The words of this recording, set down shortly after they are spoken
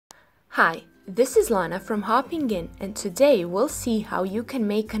Hi, this is Lana from Hopping In, and today we'll see how you can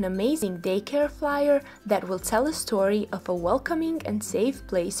make an amazing daycare flyer that will tell a story of a welcoming and safe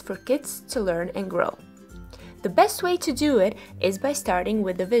place for kids to learn and grow. The best way to do it is by starting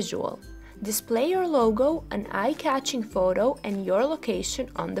with the visual. Display your logo, an eye-catching photo, and your location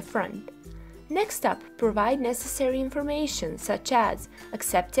on the front. Next up, provide necessary information such as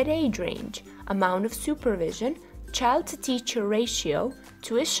accepted age range, amount of supervision, child-to-teacher ratio,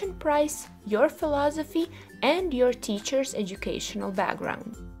 tuition price, your philosophy, and your teacher's educational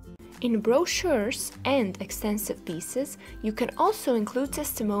background. In brochures and extensive pieces, you can also include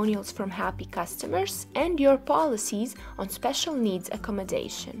testimonials from happy customers and your policies on special needs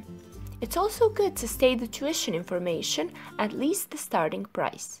accommodation. It's also good to state the tuition information, at least the starting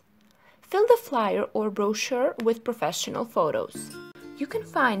price. Fill the flyer or brochure with professional photos. You can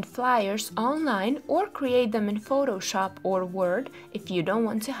find flyers online or create them in Photoshop or Word if you don't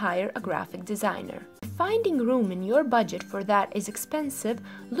want to hire a graphic designer. If finding room in your budget for that is expensive,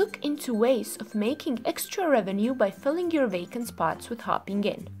 look into ways of making extra revenue by filling your vacant spots with Hopping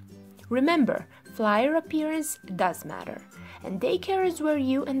In. Remember, flyer appearance does matter, and daycare is where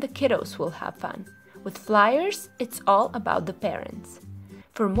you and the kiddos will have fun. With flyers, it's all about the parents.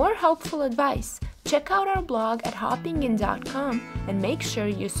 For more helpful advice, check out our blog at hoppingin.com and make sure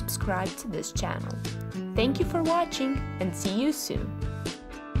you subscribe to this channel. Thank you for watching and see you soon!